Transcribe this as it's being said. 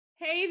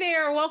Hey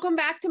there, welcome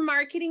back to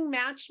Marketing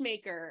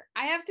Matchmaker.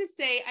 I have to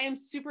say, I am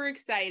super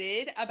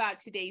excited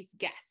about today's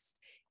guest.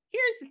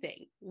 Here's the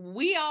thing.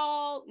 We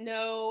all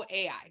know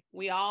AI.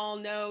 We all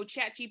know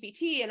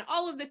ChatGPT and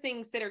all of the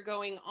things that are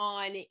going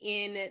on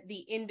in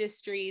the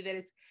industry that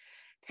is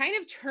kind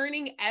of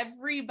turning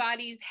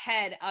everybody's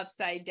head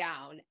upside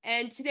down.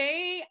 And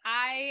today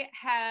I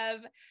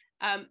have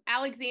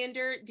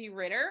Alexander De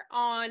Ritter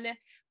on.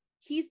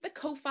 He's the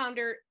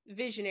co-founder,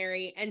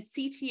 visionary, and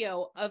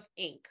CTO of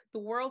Ink, the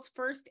world's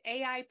first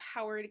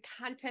AI-powered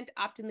content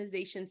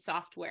optimization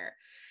software.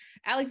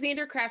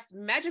 Alexander crafts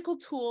magical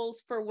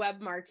tools for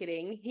web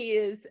marketing. He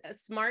is a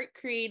smart,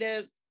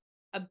 creative,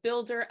 a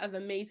builder of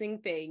amazing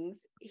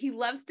things. He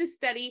loves to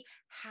study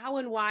how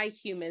and why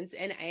humans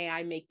and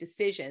AI make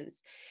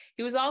decisions.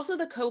 He was also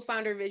the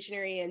co-founder,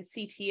 visionary, and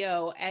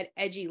CTO at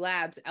Edgy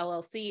Labs,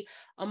 LLC,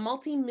 a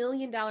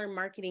multi-million-dollar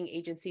marketing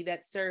agency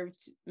that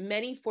served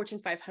many Fortune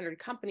 500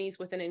 companies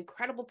with an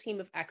incredible team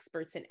of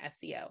experts in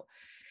SEO.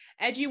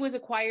 Edgy was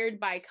acquired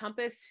by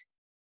Compass.ul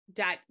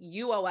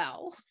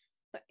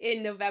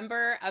in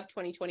November of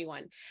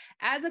 2021.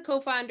 As a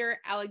co-founder,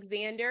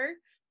 Alexander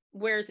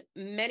wears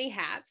many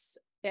hats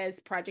as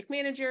project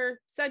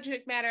manager,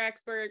 subject matter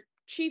expert,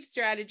 chief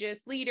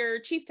strategist, leader,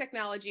 chief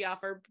technology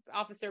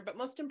officer, but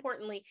most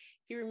importantly,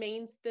 he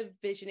remains the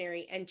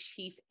visionary and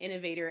chief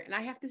innovator. And I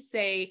have to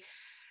say,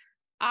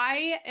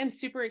 I am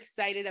super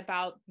excited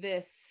about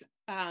this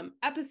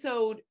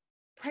episode,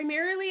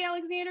 primarily,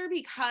 Alexander,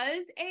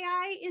 because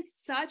AI is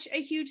such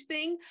a huge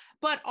thing,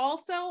 but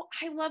also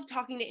I love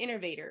talking to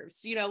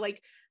innovators. You know,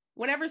 like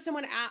whenever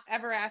someone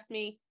ever asks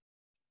me,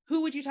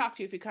 who would you talk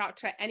to if you could talk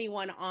to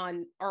anyone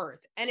on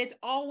earth? And it's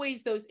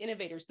always those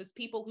innovators, those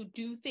people who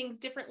do things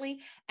differently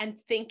and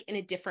think in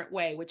a different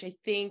way, which I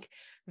think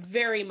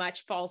very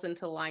much falls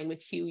into line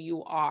with who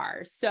you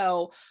are.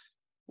 So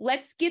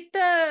let's get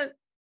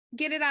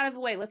it out of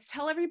the way. Let's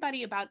tell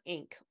everybody about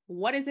Ink.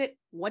 What is it?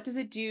 What does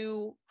it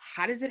do?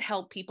 How does it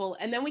help people?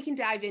 And then we can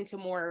dive into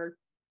more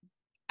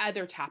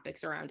other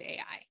topics around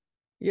AI.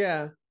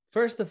 Yeah.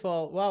 First of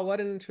all, wow,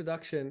 what an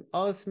introduction.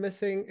 All it's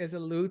missing is a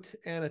lute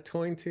and a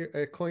coin to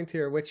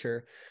your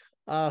Witcher.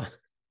 I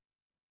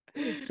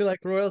feel like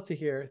royalty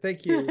here.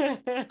 Thank you.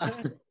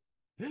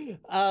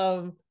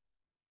 um,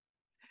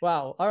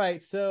 wow. All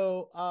right.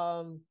 So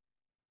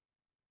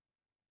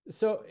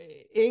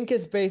Ink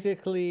is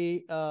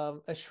basically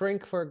a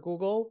shrink for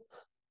Google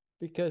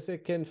because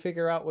it can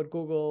figure out what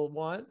Google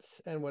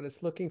wants and what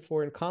it's looking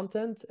for in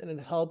content, and it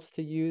helps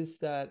to use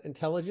that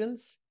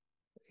intelligence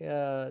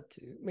to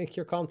make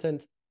your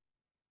content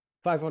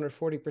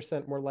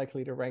 540% more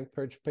likely to rank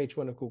page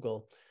one of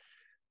Google.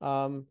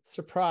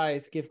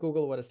 Surprise, give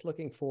Google what it's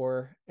looking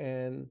for,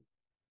 and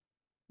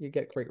you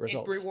get great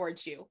results. It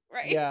rewards you,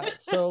 right? Yeah.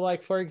 So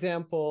like, for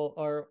example,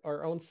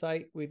 our own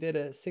site, we did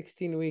a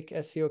 16-week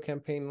SEO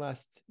campaign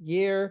last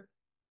year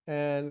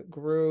and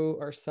grew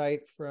our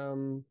site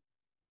from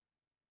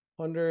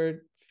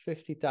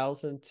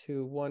 150,000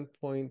 to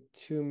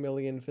 1.2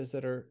 million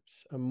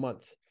visitors a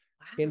month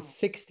in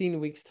 16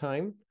 weeks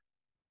time.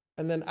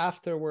 And then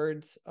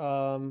afterwards,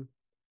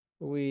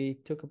 we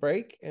took a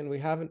break and we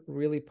haven't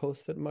really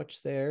posted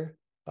much there.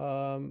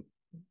 And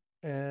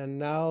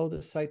now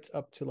the site's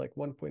up to like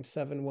 1.7,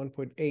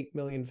 1.8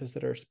 million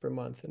visitors per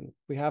month. And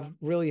we have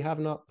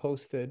not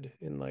posted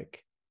in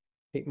like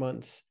 8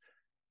 months.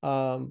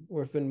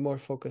 We've been more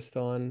focused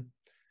on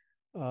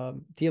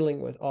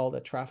dealing with all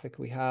the traffic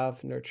we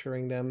have,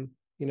 nurturing them,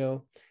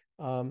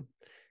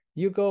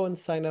 you go and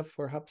sign up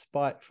for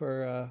HubSpot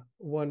for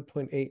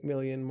 1.8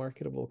 million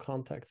marketable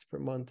contacts per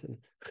month and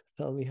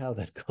tell me how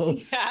that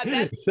goes. Yeah,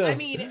 that's so. I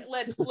mean,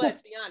 let's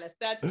be honest.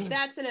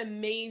 That's an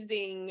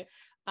amazing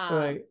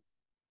right.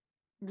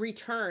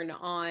 return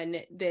on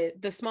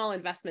the small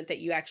investment that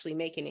you actually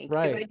make in Ink.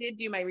 Right. Because I did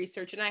do my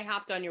research and I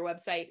hopped on your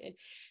website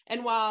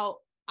and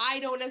while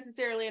I don't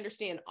necessarily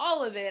understand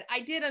all of it,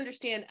 I did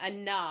understand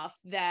enough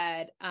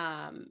that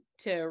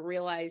to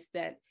realize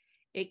that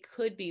it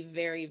could be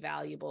very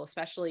valuable,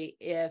 especially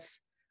if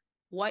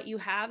what you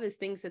have is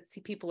things that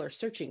people are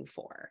searching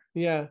for.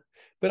 Yeah.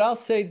 But I'll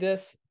say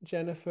this,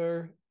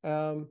 Jennifer,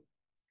 the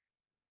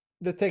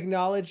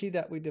technology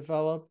that we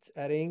developed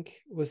at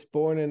Ink was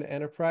born in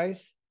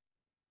enterprise.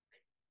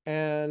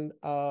 And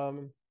I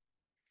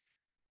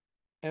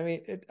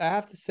mean, I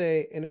have to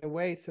say, in a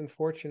way, it's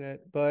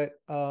unfortunate, but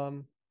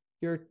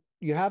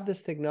you have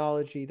this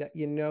technology that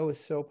is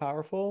so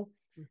powerful,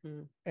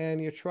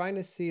 and you're trying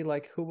to see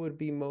like who would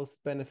be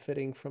most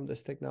benefiting from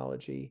this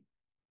technology.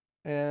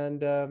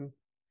 And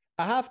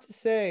I have to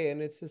say,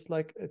 and it's just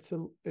like it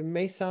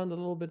may sound a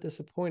little bit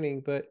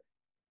disappointing, but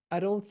I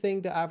don't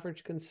think the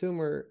average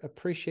consumer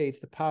appreciates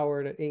the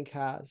power that Ink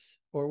has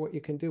or what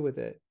you can do with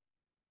it.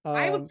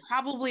 I would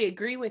probably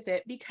agree with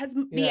it because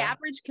the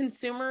average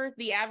consumer,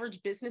 the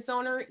average business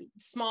owner,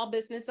 small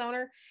business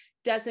owner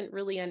doesn't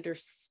really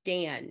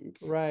understand.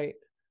 Right.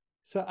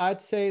 So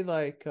I'd say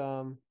like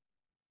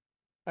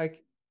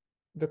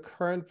the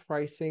current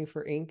pricing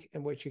for Ink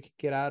and what you could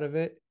get out of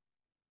it,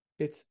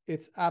 it's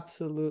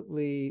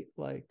absolutely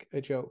like a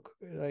joke.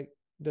 Like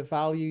the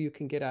value you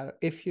can get out of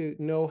if you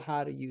know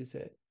how to use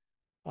it.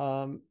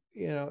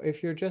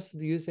 If you're just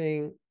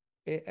using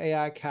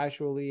AI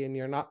casually and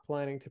you're not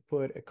planning to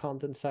put a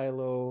content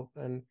silo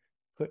and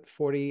put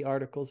 40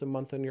 articles a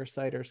month on your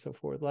site or so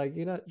forth, like,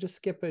 just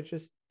skip it,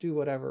 just do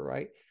whatever,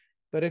 right?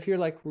 But if you're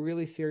like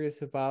really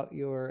serious about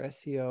your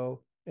SEO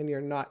and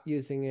you're not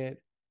using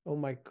it, oh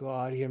my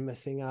God, you're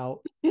missing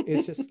out.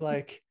 It's just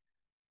like,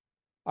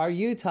 are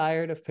you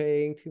tired of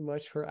paying too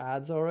much for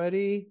ads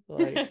already?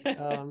 Like,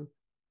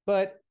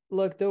 but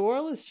look, the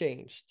world has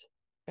changed.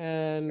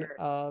 And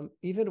Sure.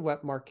 even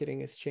web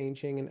marketing is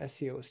changing and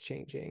SEO is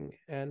changing.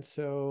 And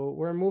so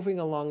we're moving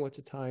along with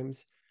the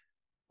times.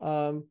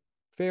 Um,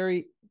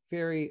 very,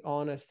 very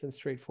honest and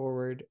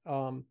straightforward.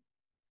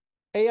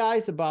 AI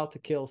is about to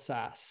kill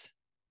SaaS.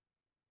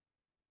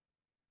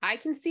 I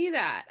can see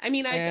that. I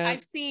mean, I've And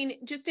I've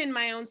seen just in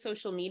my own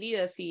social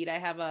media feed, I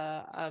have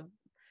a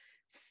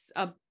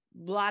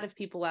lot of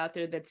people out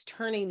there that's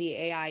turning the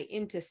AI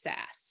into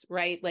SaaS,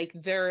 right? Like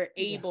they're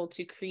yeah, able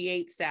to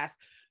create SaaS.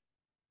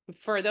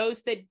 For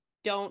those that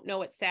don't know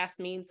what SaaS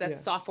means, that's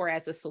yeah, software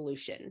as a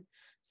solution.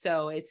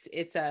 So it's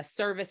a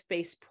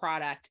service-based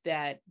product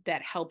that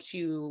helps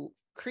you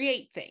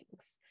create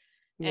things.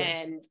 yeah,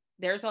 And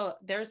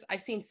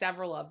I've seen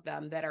several of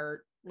them that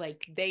are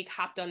like they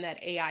hopped on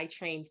that AI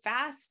train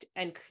fast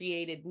and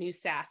created new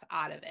SaaS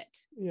out of it.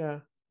 yeah.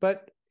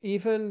 But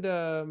even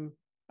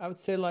I would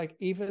say like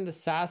even the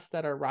SaaS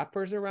that are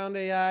wrappers around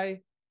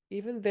AI,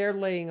 even they're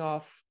laying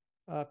off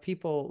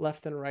people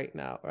left and right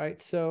now,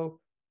 right? So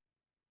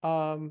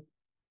um,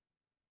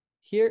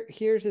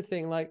 here's the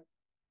thing, like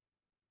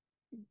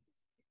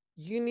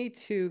you need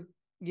to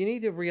you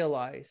need to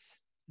realize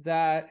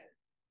that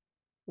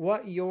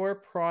what your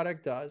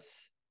product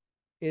does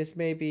is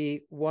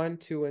maybe one,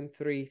 two, and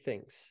three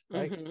things,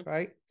 Mm-hmm.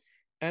 right?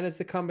 And it's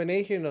the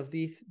combination of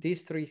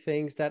these three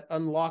things that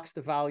unlocks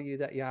the value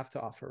that you have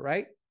to offer,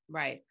 right?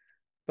 Right.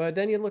 But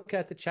then you look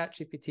at the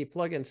ChatGPT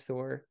plugin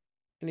store,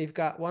 and you've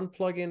got one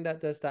plugin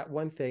that does that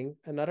one thing,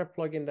 another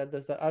plugin that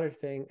does that other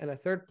thing, and a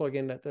third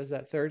plugin that does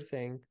that third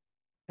thing.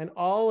 And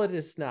all it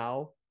is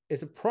now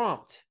is a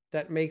prompt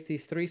that makes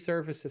these three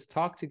services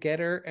talk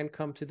together and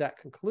come to that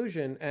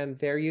conclusion. And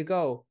there you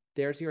go.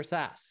 There's your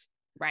SaaS.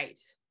 Right.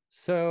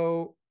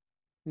 So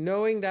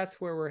knowing that's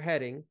where we're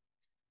heading,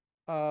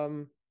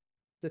 um,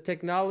 the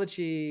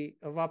technology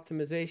of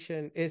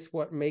optimization is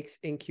what makes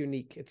Inc.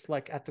 unique. It's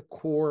like at the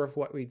core of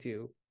what we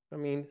do. I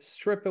mean,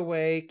 strip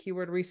away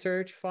keyword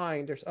research,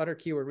 fine, there's other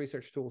keyword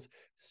research tools.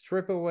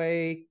 Strip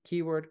away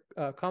keyword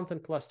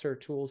content cluster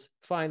tools,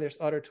 fine, there's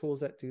other tools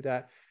that do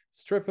that.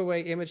 Strip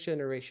away image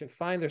generation,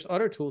 fine, there's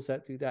other tools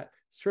that do that.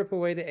 Strip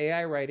away the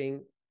AI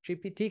writing,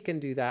 GPT can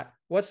do that.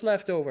 What's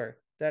left over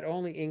that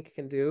only Inc.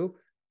 can do?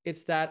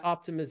 It's that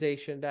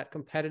optimization, that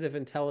competitive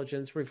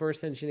intelligence,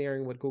 reverse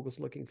engineering what Google's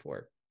looking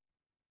for.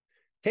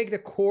 Take the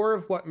core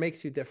of what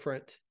makes you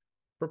different,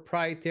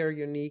 proprietary,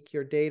 unique,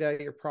 your data,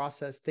 your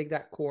process, take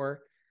that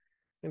core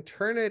and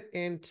turn it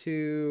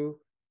into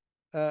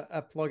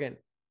a plugin.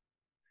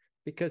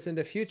 Because in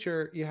the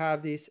future, you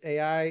have these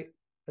AI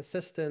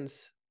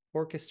assistants,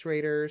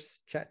 orchestrators,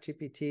 chat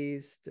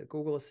GPTs, the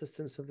Google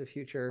assistants of the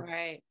future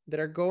Right. that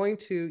are going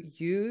to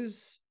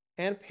use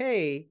and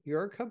pay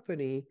your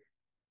company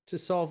to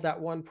solve that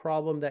one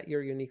problem that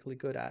you're uniquely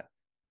good at.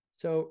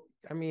 So,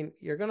 I mean,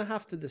 you're going to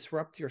have to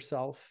disrupt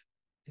yourself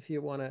if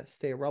you want to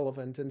stay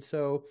relevant. And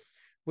so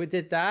we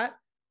did that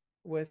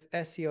with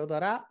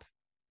SEO.app.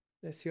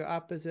 SEO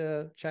app is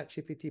a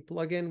ChatGPT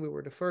plugin. We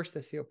were the first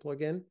SEO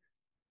plugin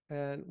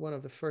and one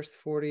of the first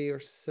 40 or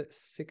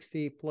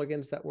 60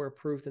 plugins that were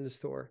approved in the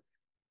store.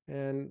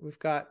 And we've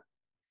got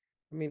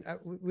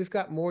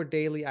more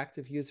daily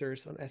active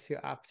users on SEO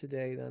app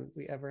today than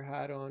we ever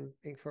had on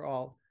Inc. for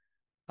All.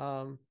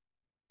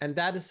 And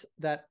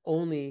that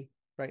only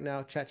right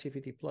now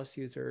ChatGPT Plus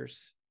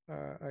users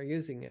are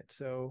using it.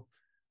 So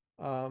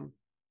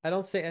I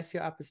don't say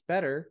SEO app is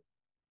better,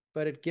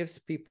 but it gives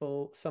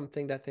people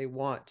something that they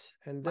want.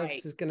 And this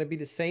Right. is going to be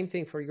the same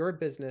thing for your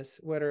business,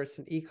 whether it's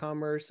an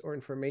e-commerce or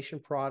information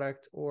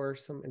product or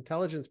some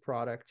intelligence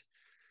product.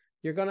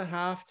 You're going to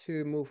have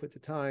to move with the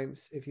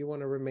times if you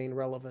want to remain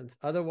relevant.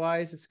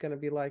 Otherwise, it's going to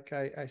be like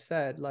I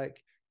said,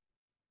 like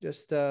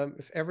just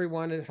if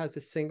everyone has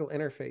this single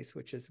interface,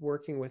 which is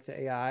working with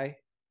the AI,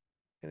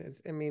 and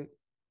I mean,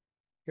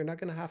 you're not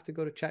going to have to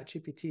go to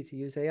ChatGPT to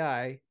use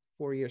AI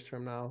 4 years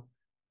from now.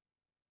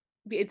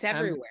 It's And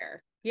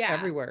everywhere. it's Yeah.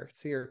 everywhere.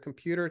 It's your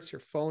computer, it's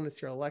your phone,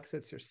 it's your Alexa,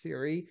 it's your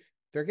Siri.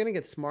 They're going to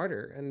get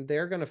smarter and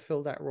they're going to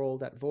fill that role,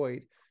 that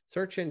void.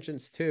 Search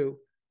engines too.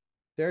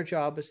 Their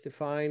job is to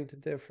find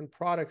different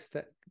products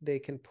that they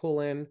can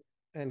pull in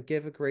and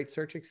give a great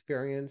search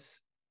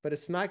experience, but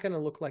it's not going to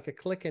look like a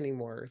click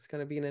anymore. It's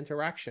going to be an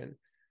interaction.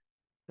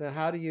 Now,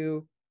 how do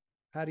you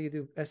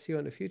do SEO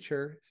in the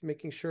future? It's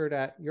making sure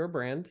that your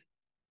brand,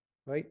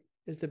 right,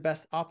 is the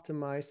best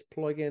optimized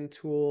plugin,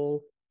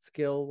 tool,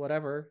 skill,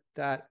 whatever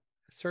that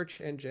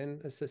search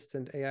engine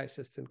assistant, AI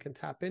assistant can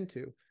tap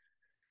into.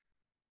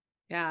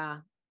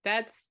 Yeah.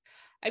 That's,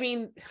 I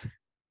mean,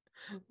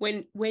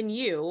 When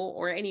you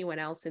or anyone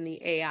else in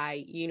the AI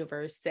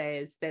universe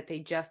says that they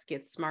just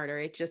get smarter,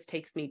 it just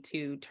takes me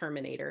to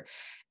Terminator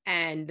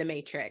and The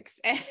Matrix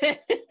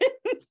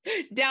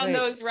down Hey,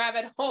 those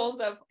rabbit holes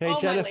of, hey oh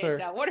my Jennifer.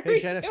 Lanta, what are Hey we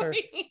Jennifer.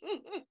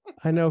 doing?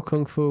 I know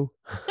Kung Fu.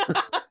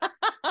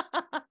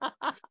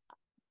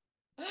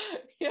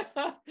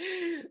 Yeah.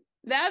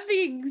 That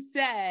being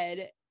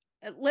said,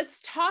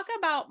 let's talk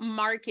about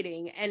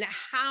marketing and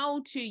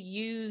how to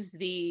use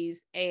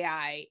these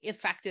AI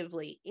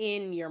effectively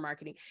in your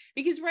marketing.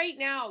 Because right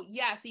now,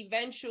 yes,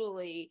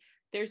 eventually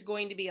there's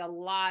going to be a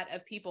lot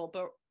of people,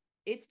 but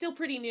it's still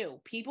pretty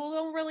new. People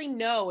don't really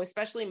know,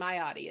 especially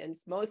my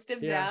audience. Most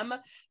of them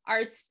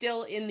are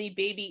still in the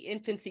baby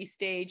infancy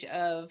stage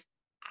of,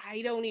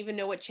 I don't even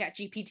know what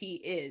ChatGPT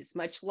is,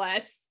 much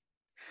less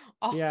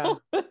all Yeah.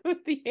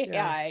 the Yeah.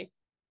 AI.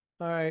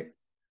 All right.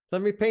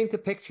 Let me paint a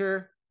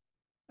picture.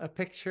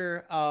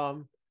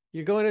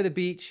 You go into the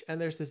beach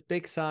and there's this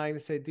big sign that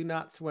say, "Do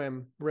not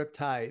swim,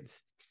 riptides."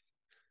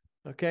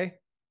 Okay.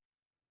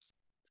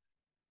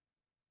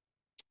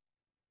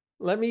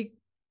 Let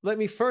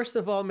me first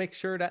of all make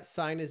sure that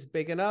sign is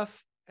big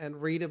enough and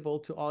readable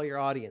to all your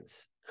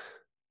audience.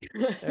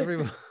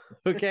 Everyone,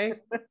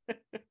 okay?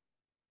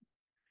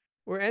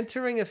 We're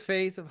entering a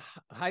phase of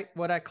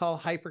what I call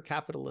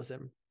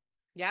hypercapitalism.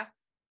 Yeah.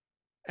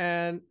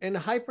 And in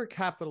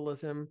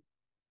hypercapitalism,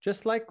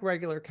 just like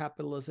regular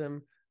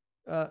capitalism,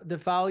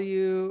 the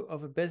value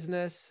of a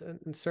business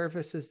and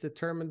service is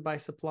determined by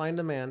supply and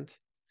demand,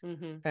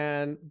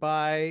 and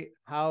by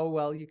how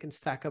well you can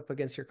stack up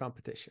against your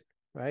competition,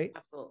 right?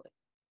 Absolutely.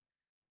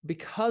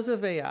 Because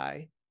of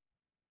AI,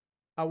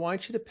 I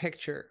want you to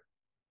picture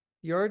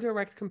your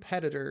direct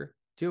competitor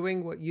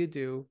doing what you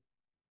do,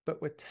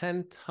 but with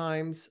 10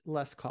 times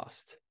less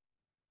cost.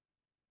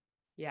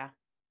 Yeah.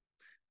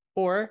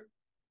 Or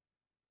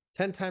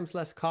 10 times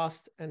less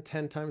cost and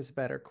 10 times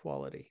better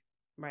quality.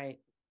 Right.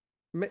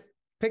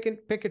 Pick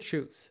and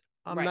choose.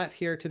 I'm Right. not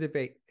here to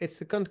debate. It's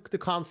the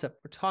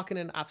concept. We're talking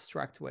in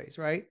abstract ways,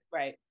 right?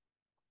 Right.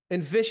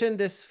 Envision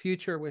this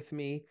future with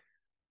me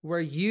where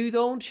you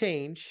don't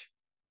change,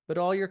 but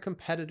all your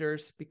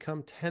competitors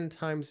become 10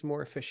 times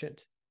more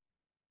efficient.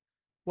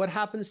 What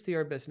happens to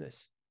your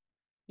business?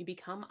 You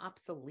become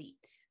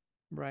obsolete.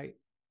 Right.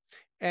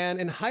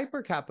 And in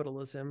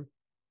hypercapitalism,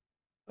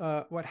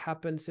 what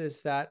happens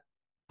is that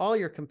all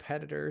your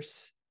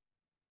competitors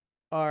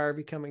are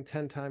becoming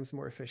 10 times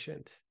more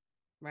efficient.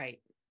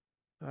 Right.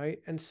 Right.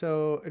 And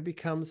so it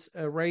becomes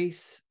a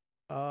race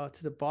to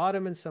the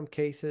bottom in some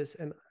cases,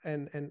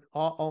 and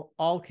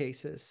all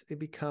cases, it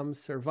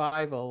becomes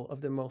survival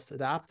of the most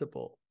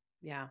adaptable.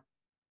 Yeah.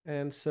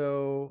 And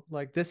so,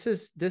 like, this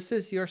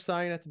is your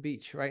sign at the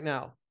beach right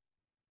now.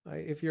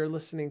 Right? If you're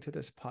listening to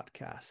this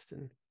podcast,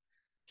 and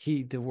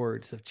heed the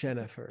words of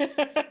Jennifer.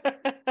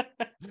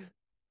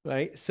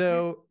 Right.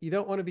 So you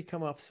don't want to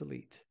become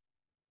obsolete.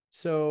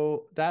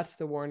 So that's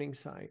the warning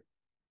sign.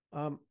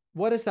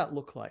 What does that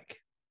look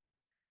like?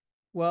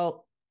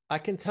 Well, I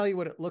can tell you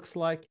what it looks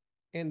like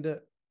in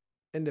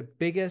the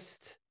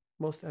biggest,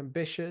 most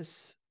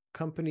ambitious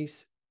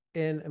companies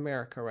in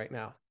America right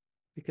now,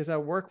 because I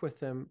work with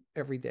them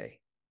every day,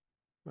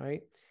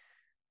 right?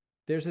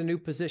 There's a new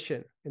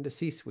position in the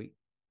C-suite,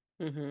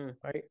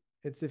 right?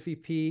 It's the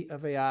VP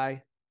of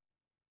AI,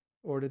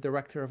 or the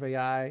director of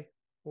AI,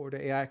 or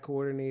the AI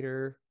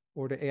coordinator,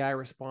 or the AI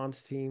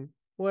response team,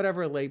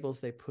 whatever labels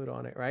they put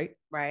on it, right?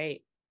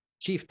 Right.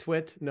 Chief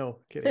Twit, no,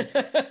 kidding.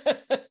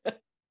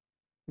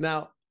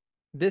 Now,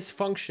 this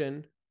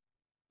function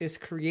is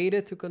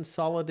created to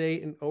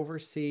consolidate and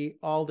oversee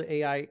all the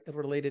AI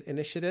related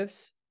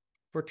initiatives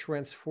for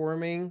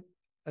transforming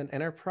an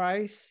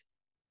enterprise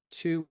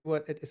to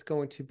what it is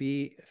going to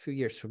be a few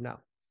years from now.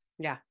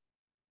 Yeah.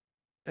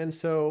 And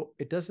so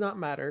it does not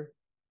matter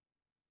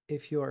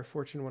if you are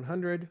Fortune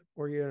 100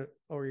 or you're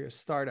a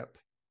startup.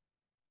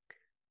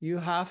 You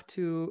have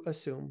to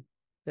assume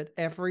that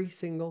every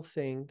single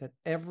thing that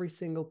every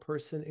single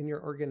person in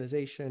your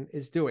organization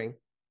is doing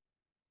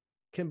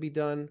can be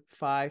done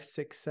 5,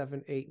 6,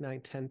 7, 8,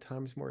 9, 10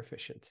 times more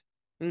efficient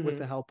with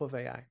the help of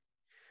AI.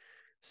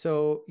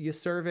 So you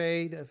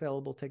survey the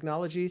available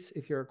technologies.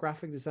 If you're a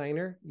graphic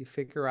designer, you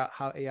figure out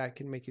how AI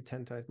can make you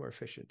 10 times more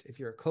efficient. If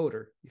you're a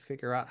coder, you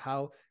figure out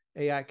how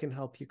AI can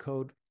help you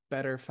code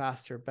better,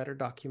 faster, better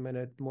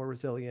documented, more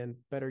resilient,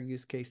 better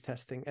use case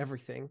testing,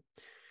 everything.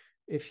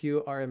 If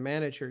you are a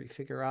manager, you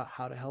figure out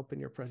how to help in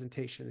your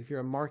presentation. If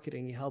you're a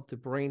marketing, you help to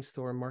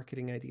brainstorm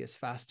marketing ideas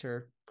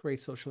faster,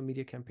 create social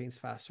media campaigns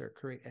faster,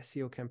 create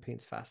SEO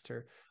campaigns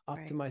faster,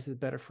 optimize it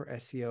better for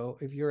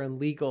SEO. If you're in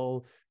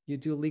legal, you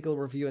do legal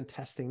review and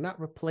testing, not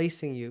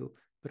replacing you,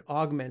 but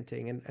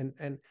augmenting.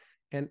 And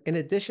in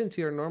addition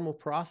to your normal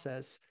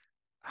process,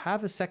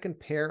 have a second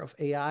pair of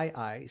AI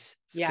eyes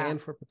scan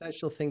for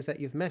potential things that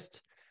you've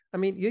missed. I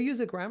mean, you use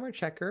a grammar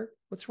checker.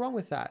 What's wrong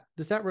with that?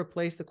 Does that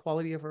replace the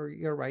quality of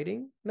your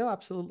writing? No,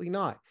 absolutely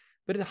not.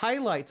 But it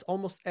highlights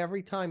almost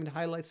every time. It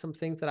highlights some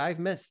things that I've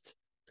missed.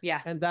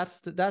 Yeah. And that's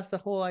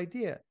the whole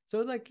idea. So,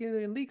 like,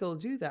 in legal,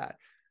 do that.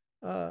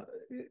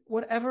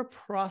 whatever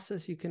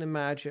process you can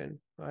imagine,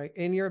 right,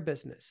 in your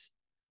business,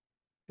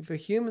 if a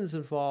human's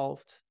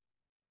involved,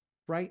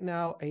 right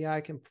now,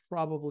 AI can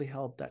probably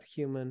help that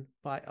human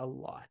by a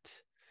lot.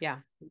 Yeah.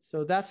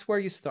 So that's where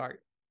you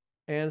start.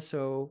 And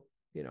so,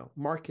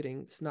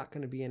 marketing is not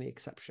going to be any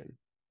exception.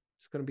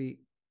 It's going to be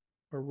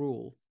a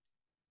rule.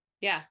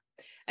 Yeah.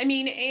 I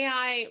mean,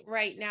 AI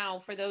right now,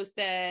 for those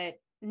that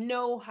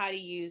know how to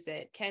use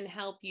it, can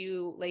help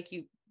you, like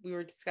we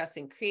were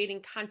discussing,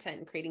 creating content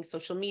and creating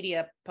social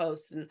media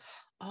posts and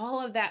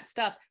all of that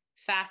stuff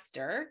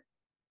faster.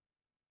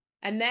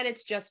 And then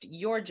it's just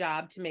your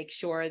job to make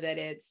sure that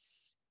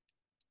it's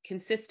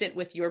consistent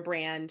with your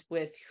brand,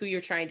 with who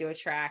you're trying to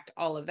attract,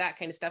 all of that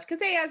kind of stuff.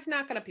 Because AI is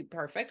not going to be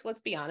perfect.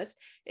 Let's be honest.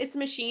 It's a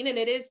machine and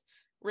it is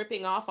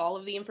ripping off all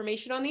of the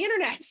information on the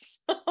internet.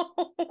 So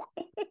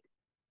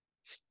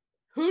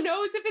who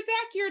knows if it's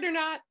accurate or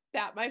not?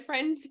 That, my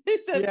friends,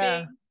 is a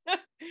big,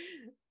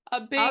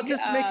 a big.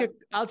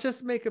 I'll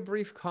just make a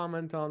brief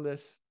comment on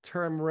this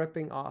term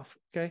ripping off.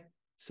 Okay.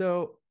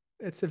 So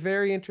it's a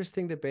very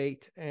interesting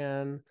debate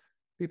and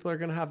people are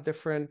going to have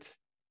different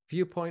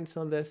viewpoints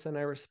on this. And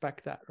I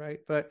respect that. Right.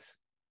 But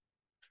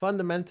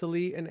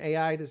fundamentally, an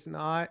AI does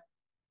not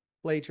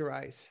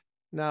plagiarize.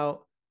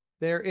 Now,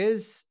 there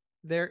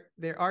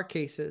are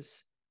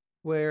cases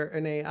where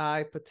an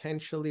AI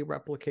potentially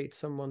replicates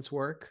someone's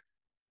work.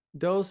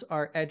 Those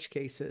are edge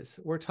cases.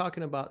 We're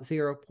talking about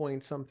 0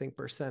 point something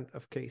percent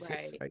of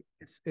cases, right?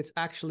 It's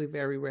actually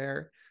very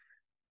rare.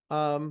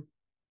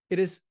 It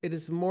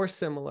is more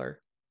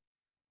similar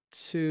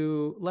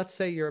to, let's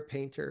say you're a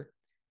painter,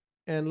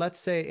 and let's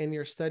say in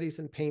your studies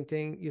in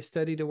painting, you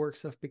study the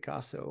works of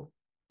Picasso,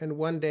 and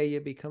one day you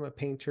become a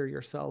painter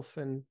yourself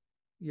and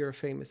you're a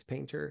famous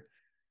painter.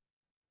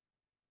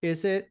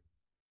 Is it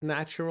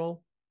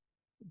natural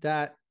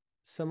that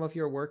some of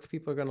your work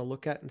people are going to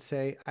look at and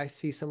say, I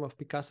see some of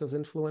Picasso's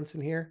influence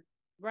in here?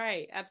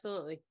 Right.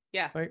 Absolutely.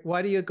 Yeah. Right.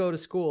 Why do you go to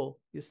school?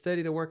 You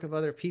study the work of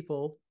other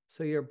people.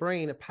 So your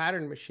brain, a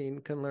pattern machine,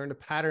 can learn the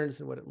patterns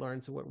and what it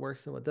learns and what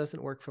works and what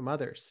doesn't work from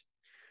others.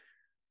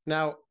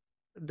 Now,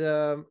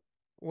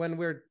 when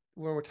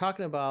we're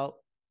talking about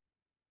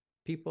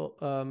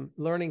people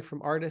learning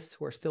from artists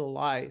who are still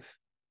alive,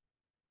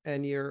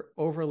 and you're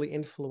overly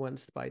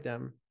influenced by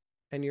them,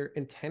 and you're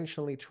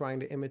intentionally trying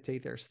to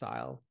imitate their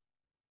style,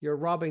 you're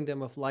robbing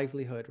them of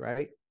livelihood,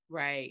 right?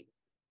 Right.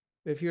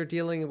 If you're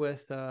dealing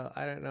with,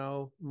 I don't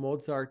know,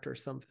 Mozart or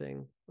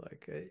something,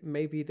 like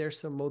maybe there's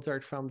some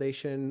Mozart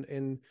foundation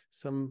in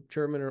some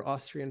German or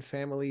Austrian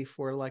family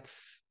for like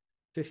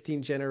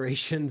 15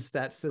 generations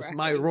that says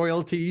my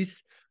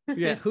royalties.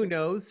 Yeah, who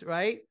knows,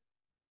 right?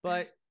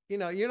 But,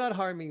 you're not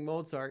harming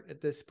Mozart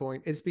at this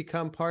point. It's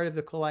become part of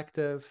the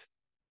collective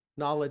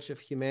knowledge of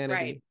humanity.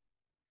 Right.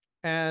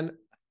 And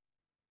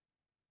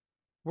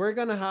we're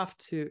going to have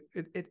to,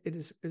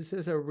 this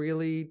is a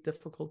really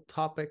difficult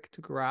topic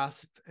to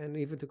grasp and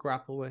even to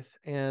grapple with.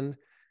 And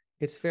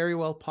it's very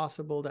well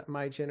possible that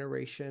my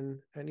generation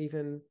and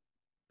even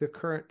the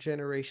current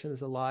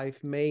generations alive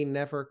may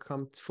never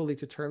come fully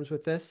to terms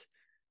with this.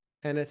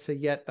 And it's a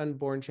yet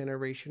unborn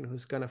generation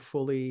who's going to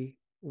fully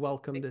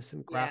welcome this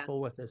and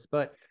grapple with this.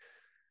 But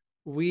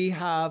we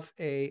have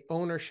a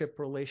ownership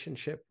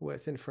relationship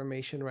with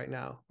information right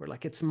now. We're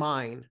like, it's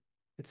mine.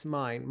 It's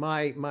mine.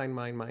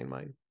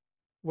 Mine.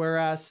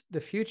 Whereas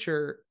the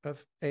future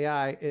of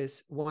AI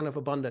is one of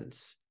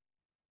abundance.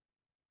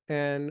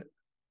 And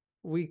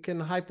we can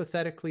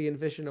hypothetically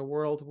envision a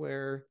world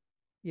where,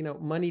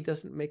 money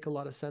doesn't make a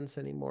lot of sense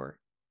anymore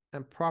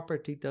and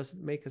property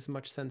doesn't make as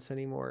much sense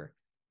anymore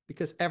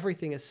because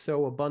everything is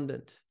so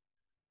abundant.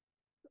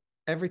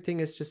 Everything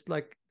is just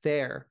like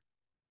there.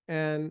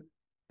 And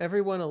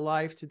everyone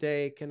alive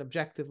today can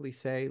objectively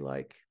say,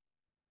 like,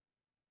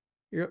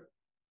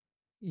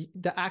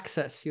 the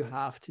access you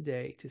have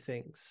today to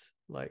things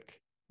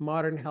like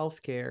modern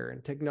healthcare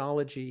and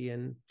technology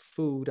and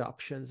food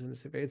options, and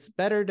it's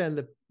better than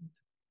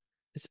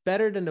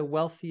the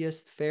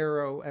wealthiest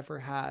pharaoh ever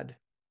had.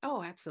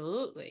 Oh,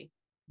 absolutely.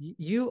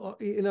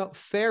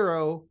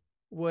 Pharaoh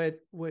would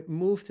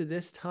move to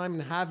this time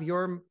and have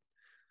your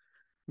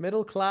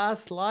middle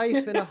class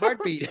life in a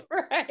heartbeat.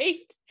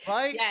 Right.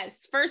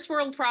 Yes, first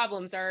world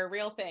problems are a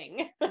real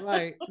thing.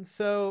 Right. And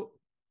so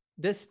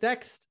this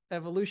next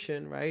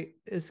evolution, right,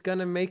 is going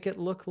to make it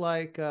look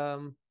like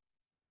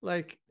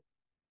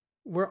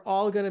we're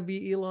all going to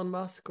be Elon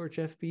Musk or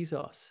Jeff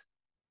Bezos,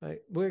 right?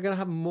 We're going to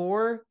have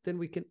more than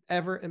we can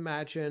ever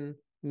imagine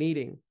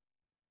needing.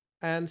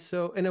 And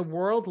so in a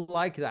world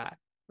like that,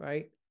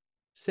 right,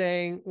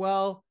 saying,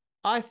 well,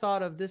 I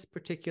thought of this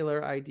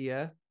particular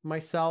idea,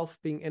 myself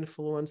being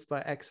influenced by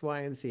X,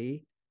 Y, and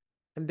Z,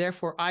 and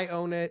therefore I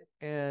own it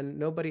and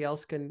nobody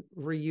else can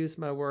reuse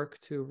my work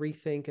to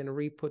rethink and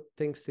re-put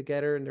things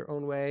together in their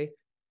own way.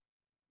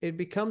 It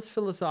becomes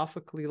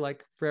philosophically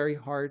like very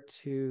hard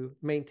to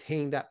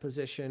maintain that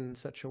position in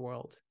such a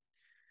world.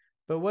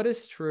 But what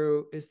is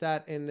true is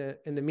that in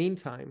the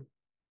meantime,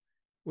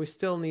 we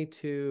still need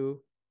to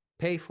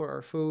pay for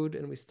our food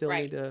and we still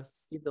need to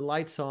keep the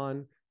lights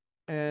on.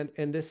 And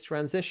in this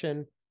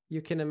transition,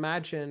 you can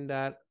imagine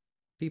that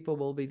people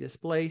will be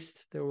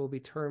displaced, there will be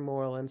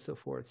turmoil and so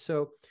forth.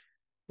 So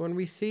when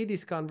we see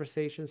these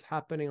conversations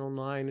happening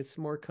online, it's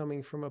more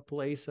coming from a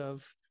place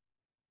of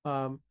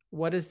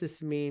what does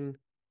this mean?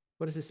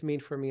 What does this mean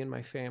for me and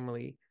my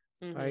family?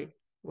 Right?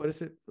 What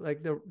is it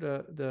like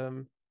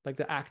the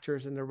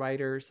actors and the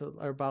writers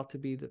are about to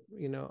be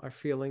are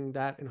feeling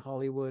that in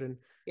Hollywood and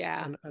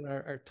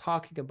are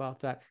talking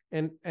about that.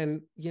 And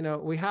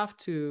we have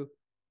to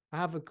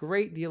have a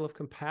great deal of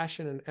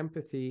compassion and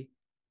empathy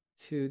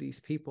to these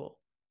people.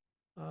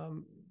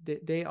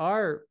 They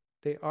are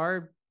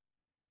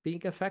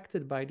being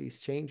affected by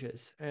these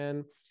changes,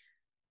 and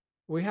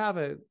we have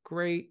a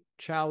great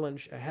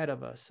challenge ahead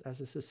of us as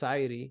a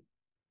society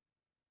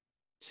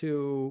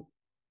to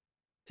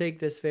take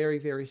this very,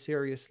 very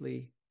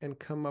seriously and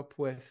come up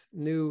with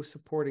new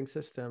supporting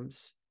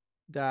systems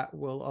that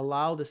will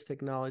allow this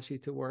technology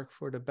to work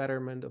for the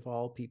betterment of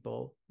all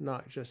people,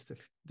 not just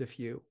the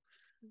few.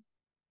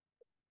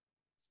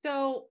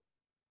 So,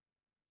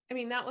 I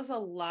mean, that was a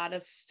lot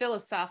of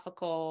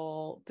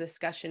philosophical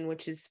discussion,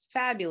 which is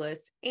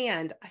fabulous.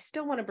 And I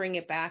still want to bring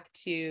it back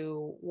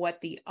to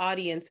what the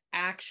audience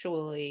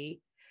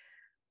actually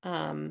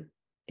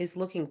is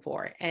looking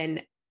for,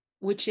 and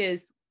which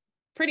is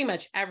pretty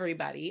much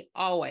everybody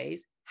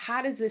always.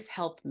 How does this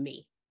help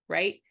me?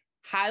 Right?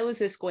 How is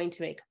this going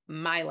to make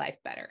my life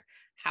better?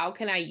 How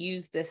can I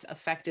use this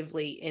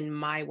effectively in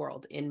my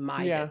world, in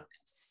my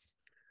business?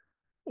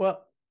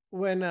 Well,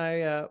 when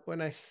I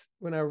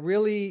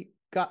really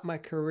got my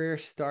career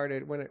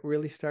started, when it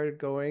really started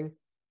going,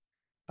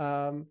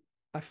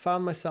 I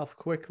found myself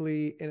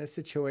quickly in a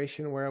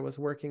situation where I was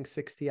working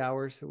 60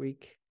 hours a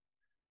week,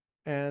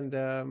 and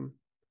then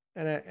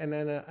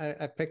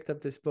I picked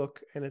up this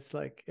book, and it's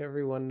like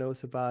everyone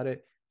knows about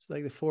it. It's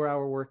like the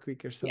 4-Hour Work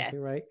Week or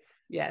something, right?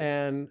 Yes.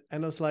 And I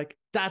was like,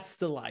 that's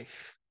the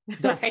life.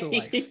 That's the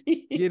life.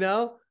 You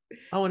know,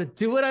 I want to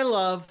do what I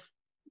love,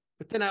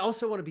 but then I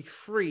also want to be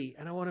free,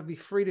 and I want to be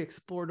free to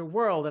explore the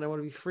world, and I want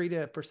to be free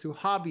to pursue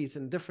hobbies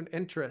and different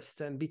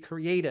interests and be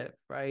creative,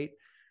 right?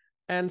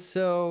 And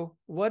so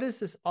what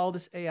does all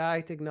this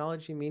AI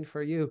technology mean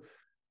for you?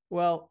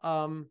 Well,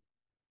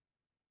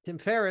 Tim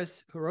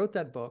Ferriss, who wrote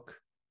that book,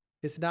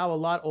 is now a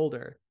lot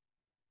older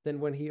than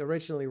when he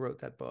originally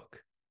wrote that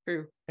book.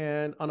 True.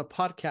 And on a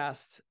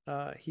podcast,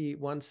 he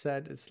once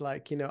said, it's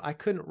like, I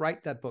couldn't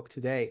write that book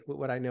today with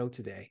what I know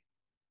today.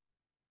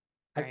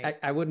 Right.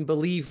 I wouldn't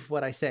believe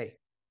what I say.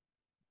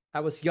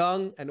 I was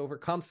young and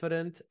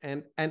overconfident,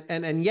 and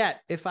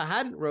yet if I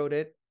hadn't wrote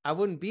it, I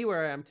wouldn't be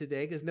where I am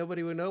today because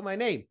nobody would know my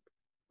name.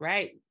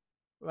 Right.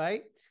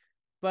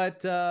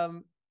 But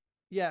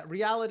yeah,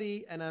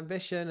 reality and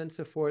ambition and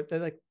so forth, they're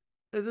like,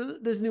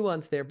 there's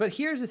nuance there. But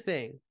here's the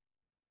thing.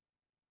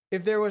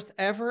 If there was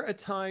ever a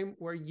time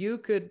where you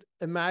could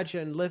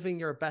imagine living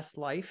your best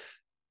life,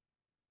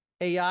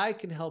 AI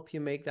can help you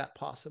make that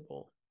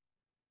possible.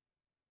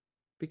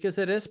 Because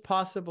it is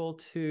possible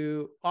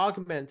to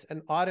augment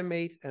and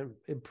automate and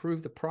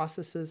improve the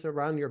processes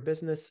around your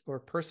business or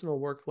personal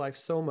work life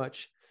so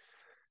much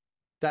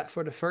that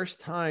for the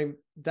first time,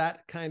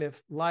 that kind of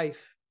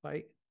life,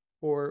 right,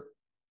 or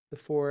the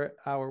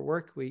 4-hour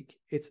work week,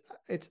 it's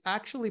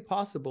actually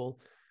possible.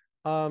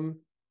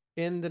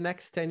 In the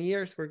next 10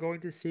 years, we're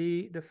going to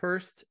see the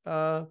first,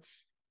 we're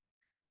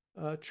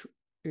going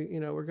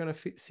to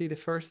see the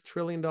first $1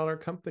 trillion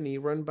company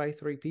run by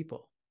 3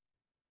 people.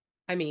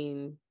 I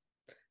mean,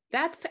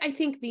 that's, I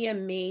think, the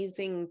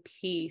amazing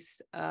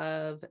piece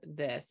of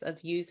this, of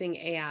using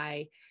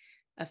AI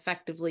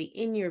effectively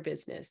in your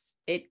business.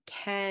 It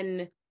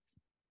can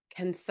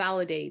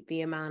consolidate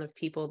the amount of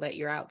people that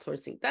you're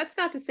outsourcing. That's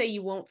not to say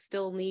you won't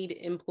still need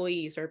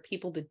employees or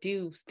people to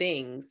do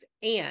things,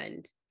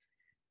 and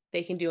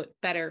they can do it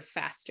better,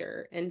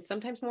 faster, and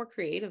sometimes more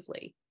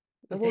creatively.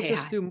 And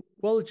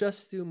we'll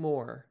just do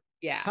more.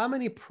 Yeah. How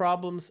many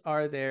problems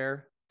are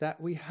there that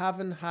we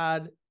haven't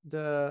had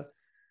the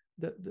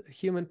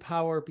human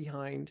power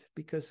behind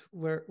because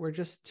we're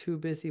just too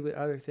busy with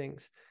other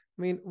things?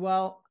 I mean,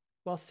 while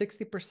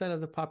 60% of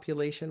the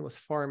population was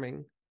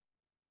farming,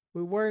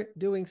 we weren't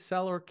doing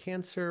cell or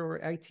cancer or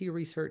IT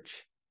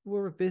research. We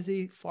were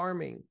busy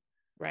farming.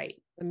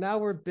 Right. And now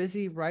we're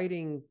busy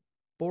writing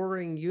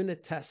boring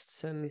unit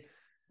tests and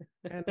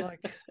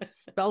like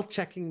spell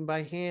checking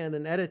by hand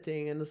and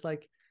editing. And it's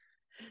like,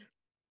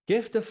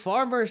 give the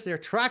farmers their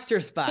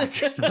tractors back.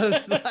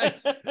 It's like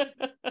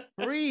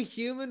free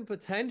human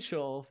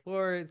potential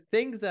for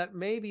things that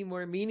may be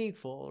more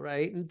meaningful,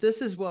 right? And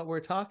this is what we're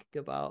talking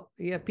about.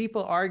 Yeah,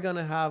 people are going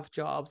to have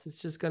jobs. It's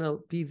just going to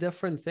be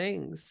different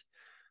things.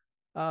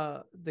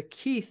 The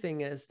key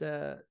thing is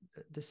the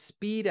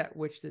speed at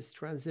which this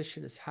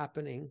transition is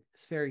happening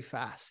is very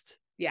fast.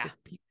 Yeah. So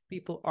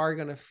people are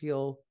going to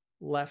feel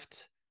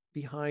left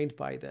behind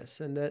by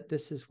this, and that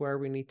this is where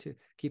we need to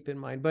keep in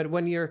mind. But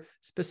when you're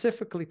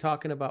specifically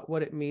talking about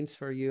what it means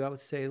for you, I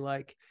would say,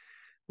 like,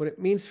 what it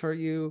means for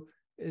you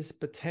is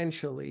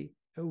potentially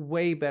a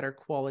way better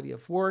quality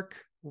of work,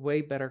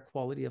 way better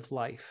quality of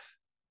life.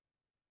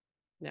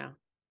 No,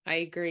 I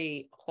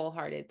agree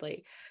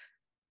wholeheartedly.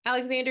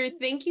 Alexander,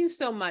 thank you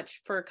so much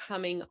for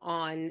coming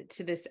on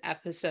to this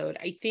episode.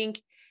 I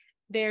think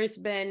there's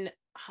been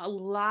a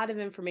lot of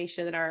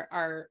information that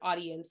our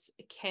audience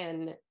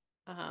can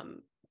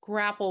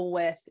grapple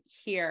with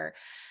here.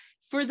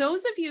 For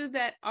those of you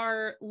that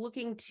are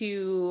looking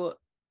to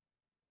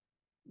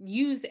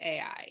use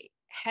AI,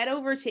 head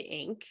over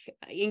to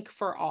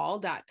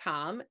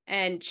inkforall.com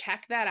and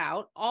check that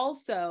out.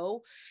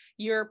 Also,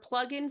 your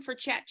plugin for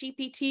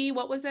ChatGPT,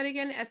 what was that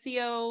again?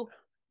 SEO?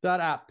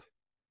 .app.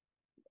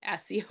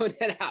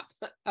 SEO.app.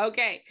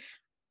 Okay.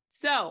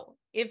 So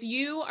if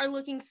you are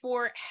looking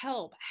for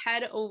help,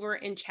 head over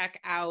and check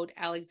out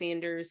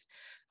Alexander's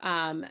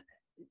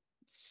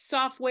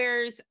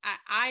softwares.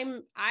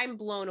 I'm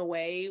blown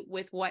away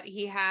with what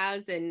he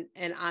has, and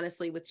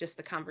honestly with just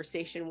the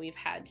conversation we've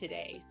had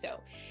today. So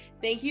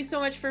thank you so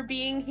much for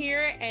being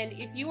here. And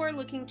if you are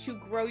looking to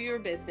grow your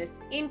business,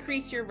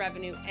 increase your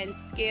revenue, and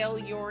scale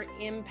your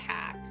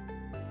impact,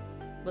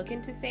 look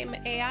into Sam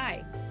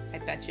AI. I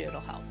bet you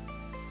it'll help.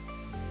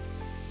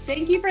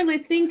 Thank you for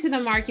listening to the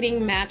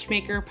Marketing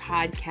Matchmaker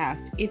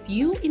podcast. If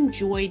you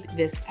enjoyed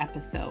this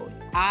episode,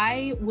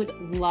 I would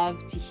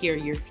love to hear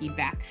your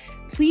feedback.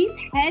 Please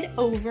head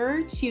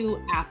over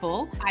to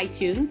Apple,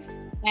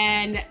 iTunes,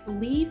 and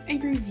leave a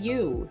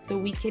review so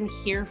we can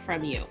hear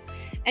from you.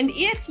 And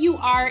if you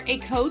are a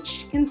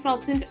coach,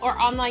 consultant,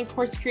 or online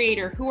course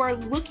creator who are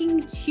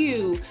looking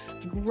to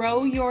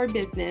grow your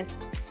business,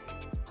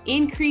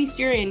 increase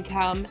your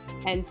income,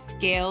 and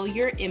scale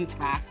your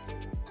impact,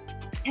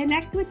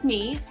 connect with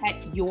me at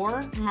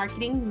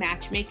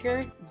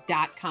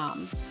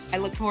yourmarketingmatchmaker.com. I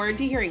look forward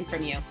to hearing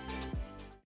from you.